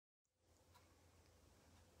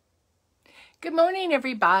Good morning,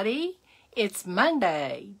 everybody. It's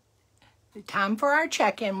Monday. Time for our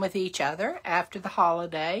check-in with each other after the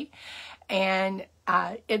holiday. And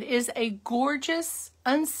it is a gorgeous,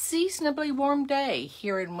 unseasonably warm day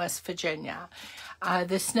here in West Virginia.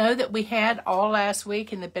 The snow that we had all last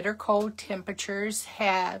week and the bitter cold temperatures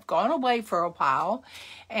have gone away for a while.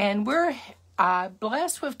 And we're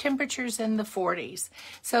blessed with temperatures in the 40s.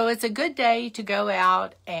 So it's a good day to go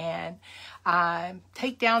out and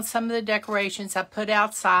take down some of the decorations I put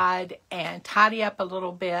outside and tidy up a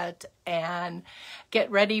little bit and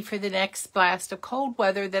get ready for the next blast of cold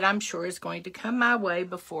weather that I'm sure is going to come my way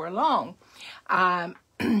before long.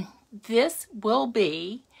 This will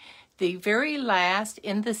be the very last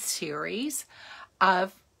in the series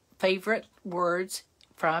of favorite words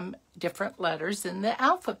from different letters in the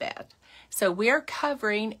alphabet. So we are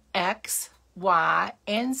covering X, Y,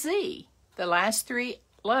 and Z, the last three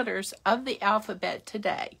letters of the alphabet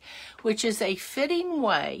today, which is a fitting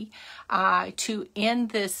way to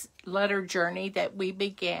end this letter journey that we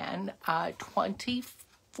began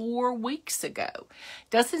 24 weeks ago.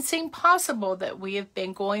 Doesn't seem possible that we have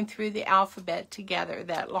been going through the alphabet together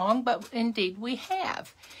that long, but indeed we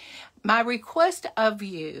have. My request of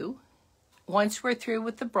you, once we're through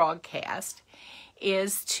with the broadcast,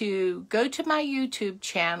 is to go to my YouTube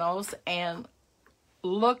channels and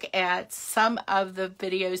look at some of the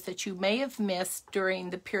videos that you may have missed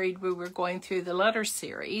during the period we were going through the letter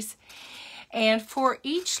series. And for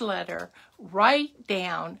each letter, write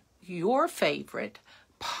down your favorite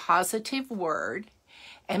positive word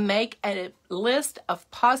and make a list of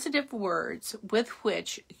positive words with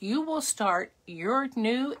which you will start your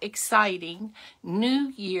new, exciting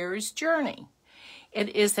New Year's journey.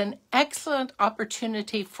 It is an excellent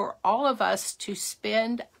opportunity for all of us to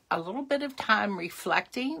spend a little bit of time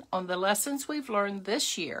reflecting on the lessons we've learned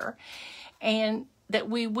this year and that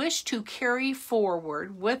we wish to carry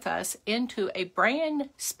forward with us into a brand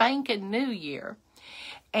spanking new year,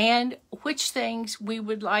 and which things we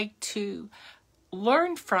would like to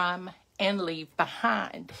learn from and leave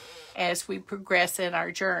behind as we progress in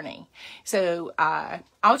our journey. So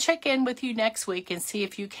I'll check in with you next week and see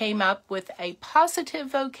if you came up with a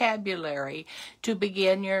positive vocabulary to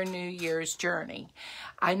begin your New Year's journey.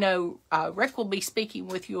 I know Rick will be speaking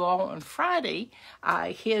with you all on Friday.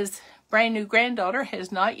 His brand new granddaughter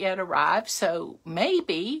has not yet arrived, so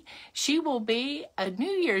maybe she will be a New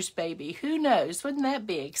Year's baby. Who knows? Wouldn't that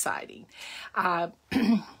be exciting?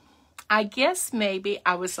 I guess maybe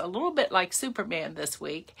I was a little bit like Superman this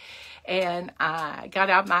week, and I got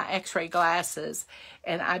out my x-ray glasses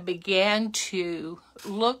and I began to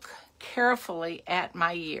look carefully at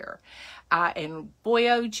my year. And boy,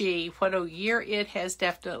 oh gee, what a year it has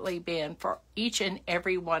definitely been for each and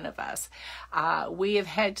every one of us. We have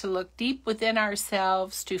had to look deep within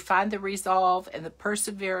ourselves to find the resolve and the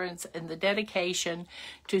perseverance and the dedication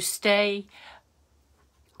to stay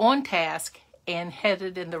on task and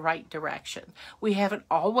headed in the right direction. We haven't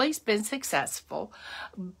always been successful,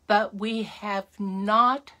 but we have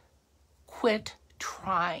not quit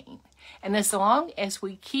trying. And as long as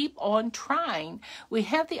we keep on trying, we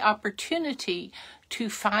have the opportunity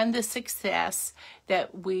to find the success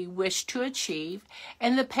that we wish to achieve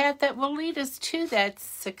and the path that will lead us to that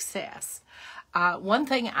success. One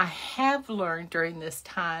thing I have learned during this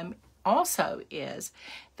time also is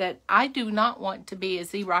that I do not want to be a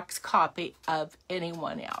Xerox copy of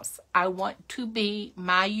anyone else. I want to be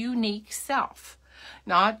my unique self,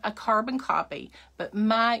 not a carbon copy, but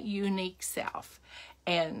my unique self.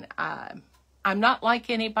 And I'm not like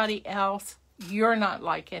anybody else. You're not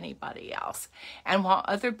like anybody else. And while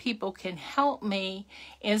other people can help me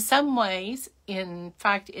in some ways, in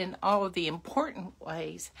fact, in all of the important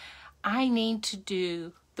ways, I need to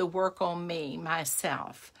do the work on me,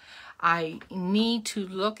 myself. I need to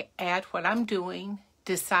look at what I'm doing,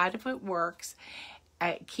 decide if it works,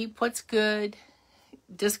 keep what's good,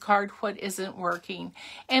 discard what isn't working,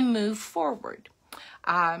 and move forward.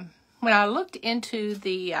 When I looked into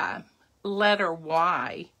the letter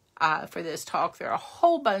Y for this talk, there are a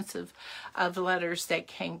whole bunch of letters that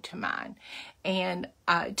came to mind. And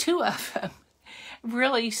two of them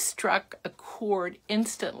really struck a chord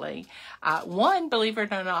instantly. One, believe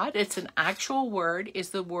it or not, it's an actual word,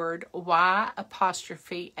 is the word Y''ALL,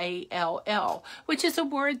 which is a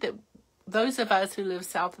word that those of us who live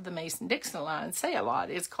south of the Mason-Dixon line say a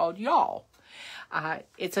lot. It's called y'all.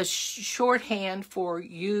 It's a shorthand for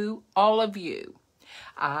you, all of you.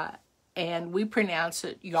 And we pronounce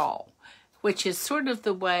it y'all, which is sort of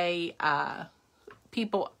the way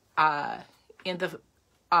people in the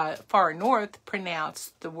far north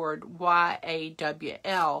pronounce the word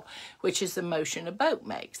Y-A-W-L, which is the motion a boat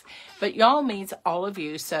makes. But y'all means all of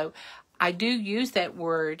you, so I do use that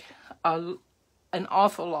word an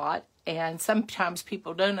awful lot, and sometimes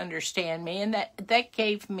people don't understand me, and that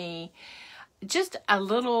gave me just a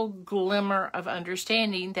little glimmer of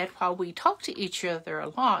understanding that while we talk to each other a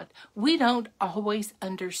lot, we don't always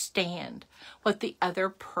understand what the other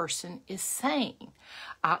person is saying.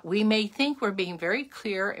 We may think we're being very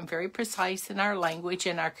clear and very precise in our language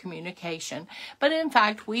and our communication, but in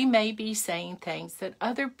fact, we may be saying things that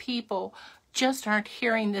other people just aren't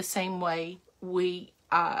hearing the same way we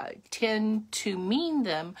tend to mean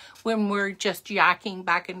them when we're just yakking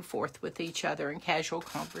back and forth with each other in casual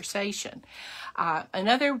conversation.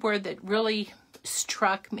 Another word that really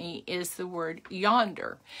struck me is the word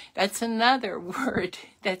yonder. That's another word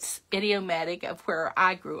that's idiomatic of where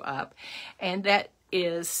I grew up, and that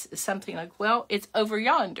is something like, well, it's over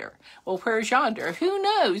yonder. Well, where's yonder? Who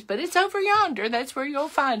knows? But it's over yonder. That's where you'll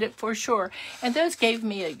find it for sure. And those gave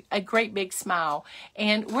me a great big smile.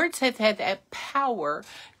 And words have had that power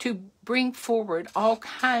to bring forward all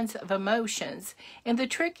kinds of emotions. And the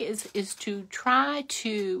trick is to try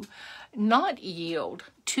to not yield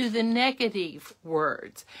to the negative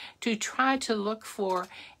words, to try to look for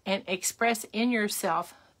and express in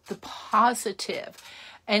yourself the positive.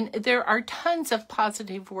 And there are tons of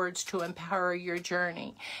positive words to empower your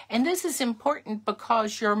journey. And this is important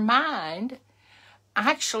because your mind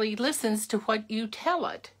actually listens to what you tell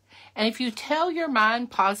it. And if you tell your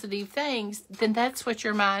mind positive things, then that's what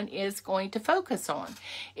your mind is going to focus on.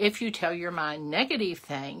 If you tell your mind negative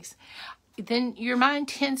things, then your mind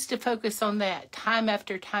tends to focus on that time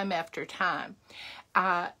after time after time.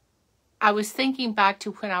 I was thinking back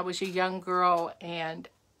to when I was a young girl, and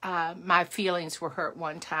my feelings were hurt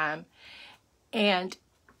one time, and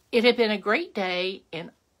it had been a great day in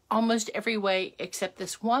almost every way except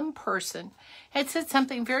this one person had said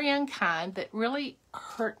something very unkind that really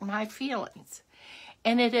hurt my feelings.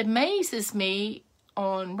 And it amazes me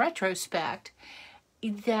on retrospect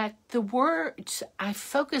that the words I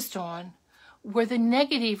focused on were the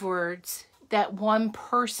negative words that one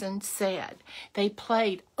person said. They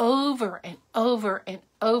played over and over and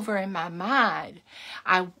over in my mind.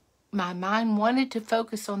 My mind wanted to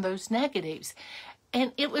focus on those negatives.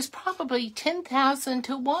 And it was probably 10,000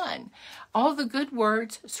 to 1. All the good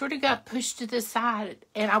words sort of got pushed to the side.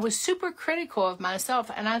 And I was super critical of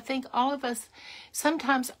myself. And I think all of us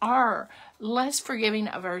sometimes are less forgiving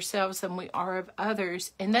of ourselves than we are of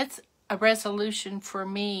others. And that's a resolution for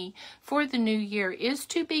me for the new year, is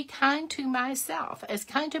to be kind to myself as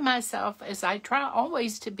I try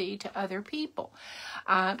always to be to other people.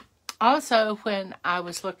 Also, when I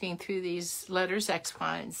was looking through these letters X,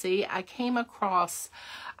 Y, and Z, I came across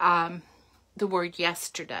the word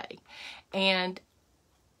yesterday. And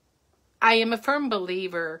I am a firm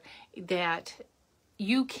believer that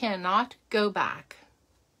you cannot go back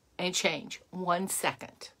and change 1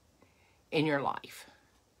 second in your life.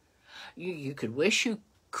 You could wish you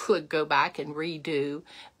could go back and redo,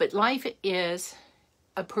 but life is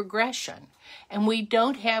a progression. And we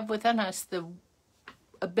don't have within us the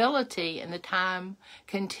ability and the time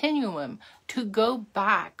continuum to go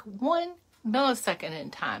back 1 millisecond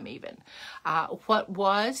in time even. What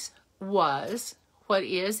was, what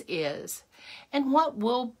is, and what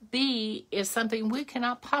will be is something we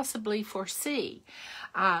cannot possibly foresee.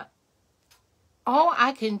 All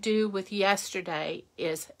I can do with yesterday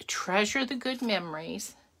is treasure the good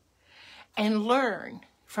memories and learn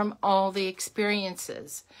from all the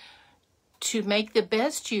experiences to make the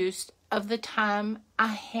best use of the time I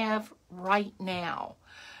have right now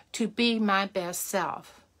to be my best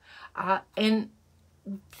self. And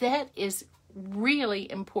that is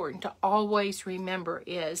really important to always remember,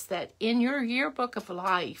 is that in your yearbook of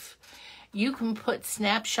life, you can put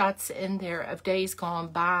snapshots in there of days gone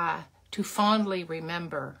by to fondly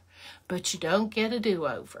remember, but you don't get a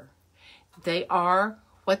do-over. They are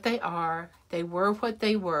what they are. They were what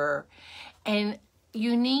they were. And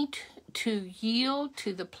you need to yield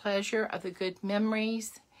to the pleasure of the good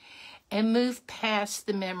memories and move past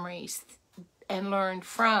the memories and learn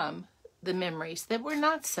from the memories that were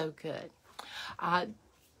not so good.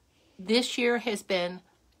 This year has been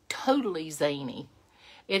totally zany.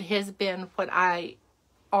 It has been what I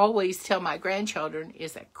always tell my grandchildren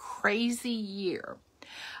is a crazy year.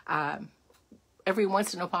 Every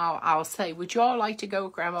once in a while I'll say, would you all like to go,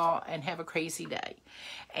 Grandma, and have a crazy day?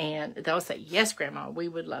 And they'll say, yes, Grandma, we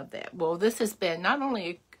would love that. Well, this has been not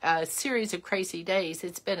only a series of crazy days.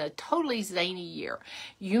 It's been a totally zany year.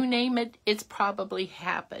 You name it, it's probably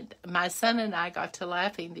happened. My son and I got to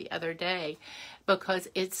laughing the other day because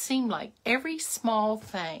it seemed like every small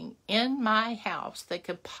thing in my house that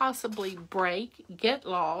could possibly break, get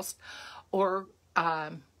lost, or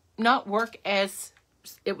not work as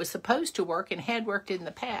it was supposed to work and had worked in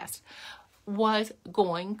the past was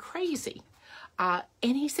going crazy. And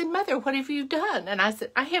he said, Mother, what have you done? And I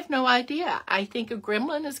said, I have no idea. I think a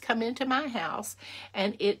gremlin has come into my house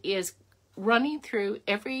and it is running through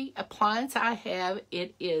every appliance I have.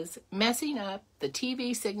 It is messing up the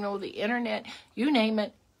TV signal, the internet, you name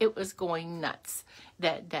it. It was going nuts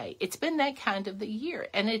that day. It's been that kind of the year.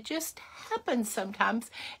 And it just happens sometimes.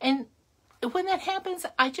 And when that happens,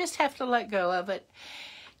 I just have to let go of it,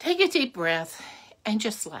 take a deep breath, and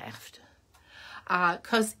just laugh.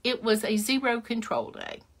 Because it was a zero control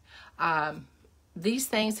day. These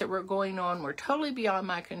things that were going on were totally beyond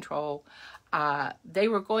my control. They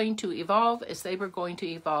were going to evolve as they were going to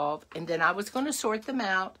evolve, and then I was going to sort them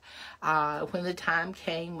out when the time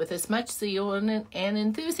came with as much zeal and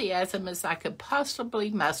enthusiasm as I could possibly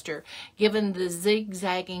muster, given the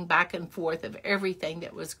zigzagging back and forth of everything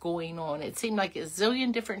that was going on. It seemed like a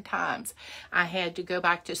zillion different times I had to go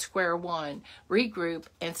back to square one, regroup,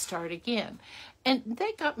 and start again. And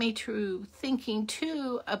that got me to thinking,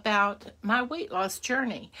 too, about my weight loss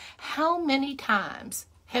journey. How many times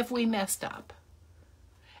have we messed up?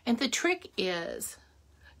 And the trick is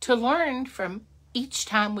to learn from each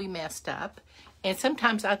time we messed up. And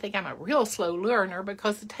sometimes I think I'm a real slow learner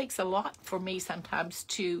because it takes a lot for me sometimes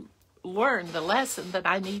to learn the lesson that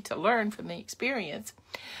I need to learn from the experience.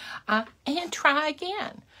 And try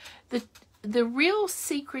again. The real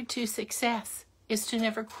secret to success is to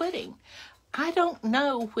never quitting. I don't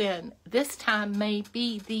know when this time may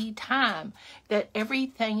be the time that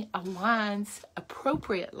everything aligns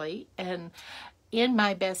appropriately and in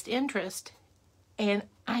my best interest, and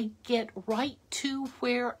I get right to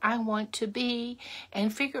where I want to be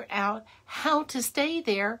and figure out how to stay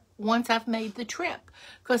there once I've made the trip.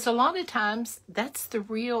 Because a lot of times that's the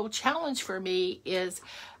real challenge for me, is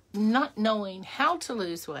not knowing how to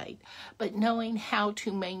lose weight, but knowing how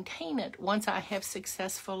to maintain it once I have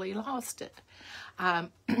successfully lost it.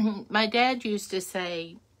 My dad used to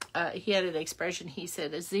say, he had an expression, he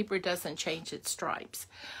said, a zebra doesn't change its stripes.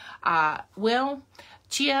 Well,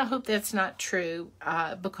 gee, I hope that's not true,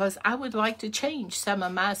 because I would like to change some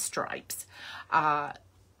of my stripes.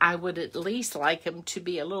 I would at least like them to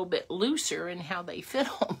be a little bit looser in how they fit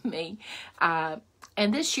on me.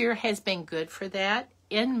 And this year has been good for that.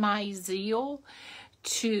 In my zeal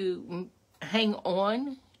to hang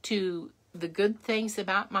on to the good things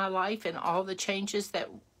about my life and all the changes that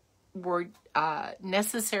were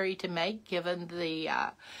necessary to make, given the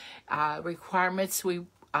requirements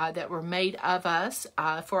that were made of us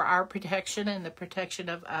for our protection and the protection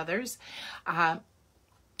of others. I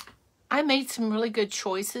made some really good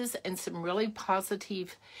choices and some really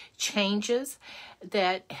positive changes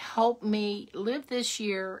that helped me live this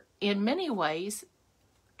year in many ways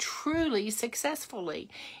truly successfully,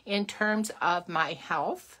 in terms of my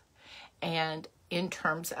health and in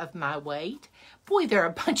terms of my weight. Boy, there are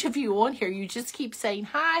a bunch of you on here. You just keep saying,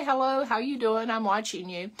 hi, hello, how you doing? I'm watching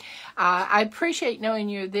you. I appreciate knowing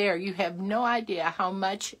you're there. You have no idea how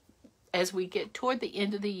much, as we get toward the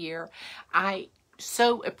end of the year, I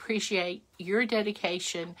so appreciate your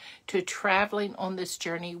dedication to traveling on this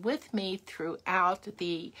journey with me throughout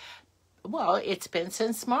the, well, it's been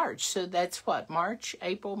since March. So that's what, March,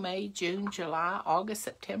 April, May, June, July, August,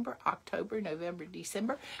 September, October, November,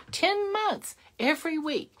 December. 10 months every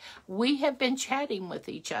week. We have been chatting with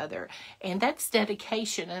each other, and that's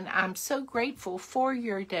dedication. And I'm so grateful for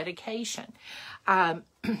your dedication.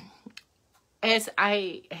 As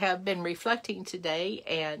I have been reflecting today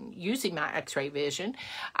and using my X-ray vision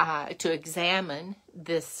to examine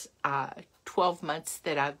this 12 months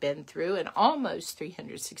that I've been through, and almost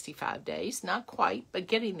 365 days, not quite, but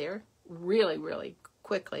getting there really, really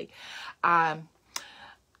quickly, I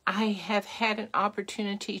have had an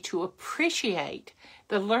opportunity to appreciate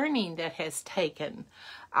the learning that has taken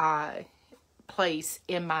place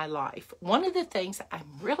in my life. One of the things I'm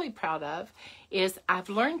really proud of is I've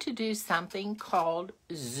learned to do something called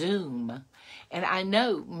Zoom. And I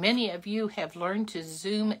know many of you have learned to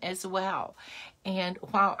Zoom as well. And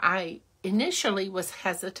while I initially was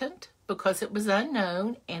hesitant because it was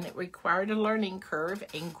unknown and it required a learning curve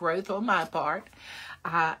and growth on my part,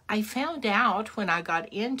 I found out when I got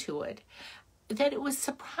into it, that it was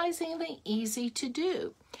surprisingly easy to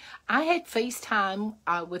do. I had FaceTime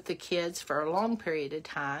with the kids for a long period of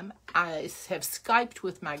time. I have Skyped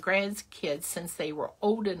with my grandkids since they were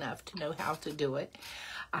old enough to know how to do it.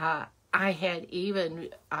 I had even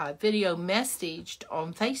video messaged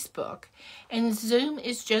on Facebook. And Zoom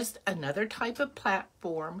is just another type of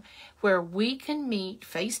platform where we can meet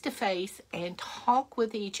face-to-face and talk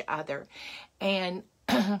with each other and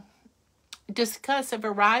discuss a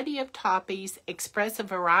variety of topics, express a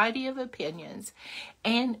variety of opinions,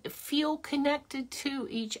 and feel connected to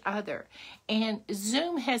each other. And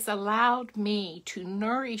Zoom has allowed me to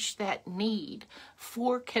nourish that need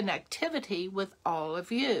for connectivity with all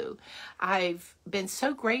of you. I've been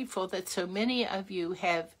so grateful that so many of you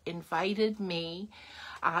have invited me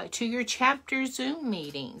to your chapter Zoom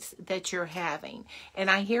meetings that you're having.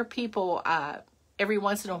 And I hear people every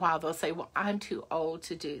once in a while, they'll say, well, I'm too old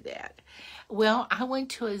to do that. Well, I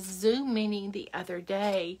went to a Zoom meeting the other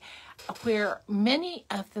day where many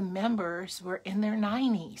of the members were in their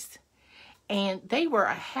 90s. And they were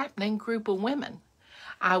a happening group of women.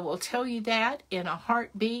 I will tell you that in a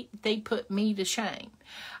heartbeat, they put me to shame.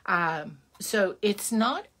 So it's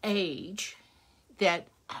not age that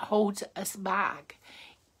holds us back.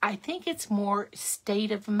 I think it's more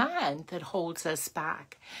state of mind that holds us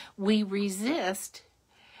back. We resist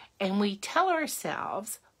and we tell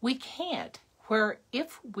ourselves we can't, where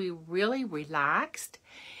if we really relaxed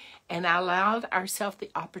and allowed ourselves the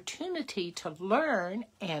opportunity to learn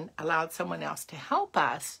and allowed someone else to help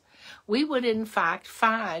us, we would in fact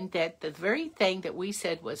find that the very thing that we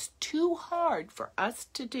said was too hard for us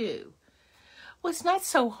to do was not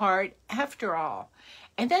so hard after all.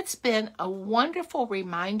 And that's been a wonderful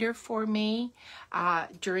reminder for me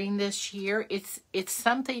during this year. It's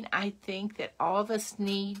something I think that all of us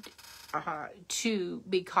need to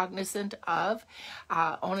be cognizant of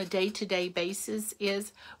on a day-to-day basis.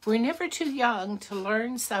 Is we're never too young to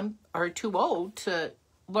learn or too old to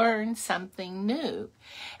learn something new.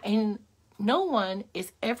 And no one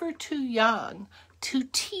is ever too young to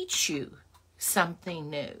teach you something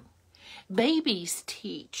new. Babies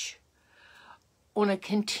teach on a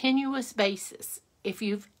continuous basis. If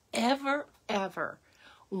you've ever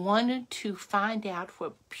wanted to find out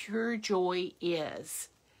what pure joy is,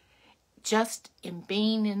 just in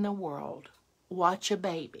being in the world, watch a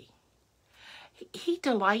baby. He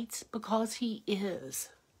delights because he is.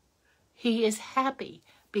 He is happy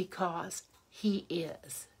because he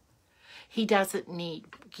is. He doesn't need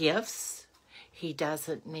gifts. He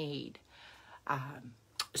doesn't need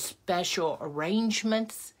special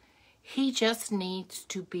arrangements. He just needs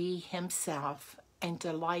to be himself and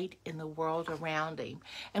delight in the world around him.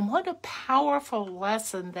 And what a powerful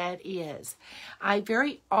lesson that is. I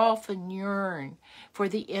very often yearn for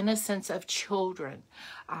the innocence of children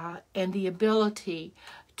and the ability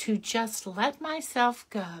to just let myself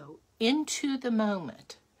go into the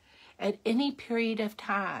moment at any period of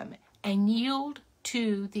time and yield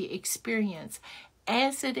to the experience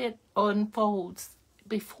as it unfolds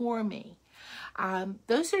before me.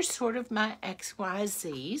 Those are sort of my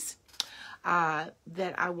XYZs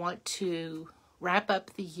that I want to wrap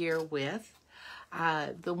up the year with.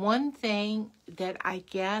 The one thing that I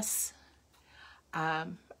guess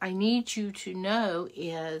I need you to know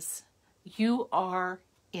is you are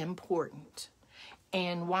important.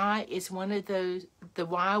 And why is one of those, the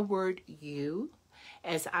why word you,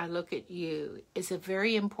 as I look at you, is a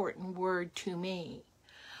very important word to me.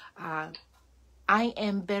 I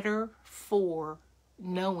am better for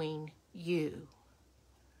knowing you.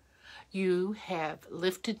 You have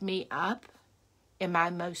lifted me up in my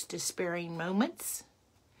most despairing moments.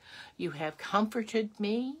 You have comforted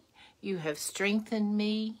me. You have strengthened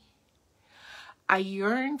me. I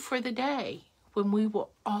yearn for the day when we will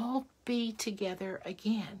all be together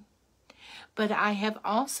again. But I have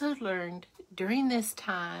also learned during this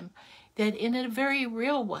time that in a very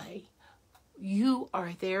real way, you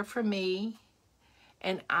are there for me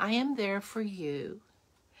and I am there for you,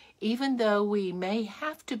 even though we may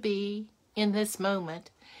have to be in this moment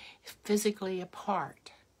physically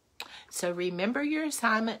apart. So remember, your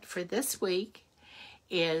assignment for this week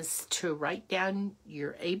is to write down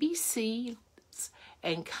your ABCs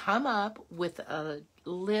and come up with a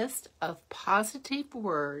list of positive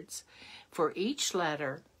words for each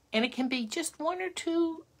letter. And it can be just one or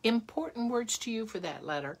two important words to you for that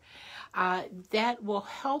letter. That will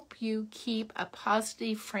help you keep a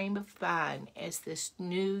positive frame of mind as this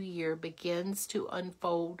new year begins to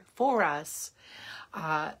unfold for us.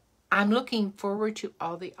 I'm looking forward to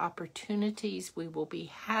all the opportunities we will be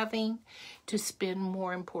having to spend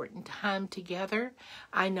more important time together.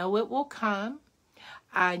 I know it will come.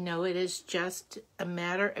 I know it is just a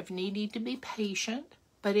matter of needing to be patient,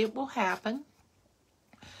 but it will happen.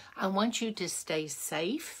 I want you to stay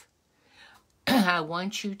safe. I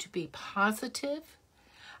want you to be positive.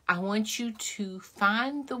 I want you to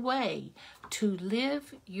find the way to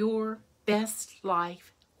live your best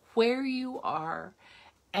life where you are,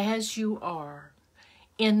 as you are,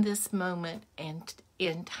 in this moment and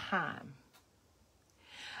in time.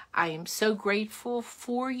 I am so grateful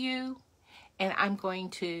for you, and I'm going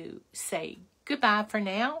to say goodbye for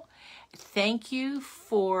now. Thank you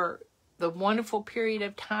for the wonderful period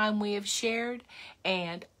of time we have shared,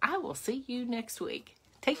 and I will see you next week.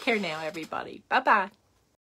 Take care now, everybody. Bye-bye.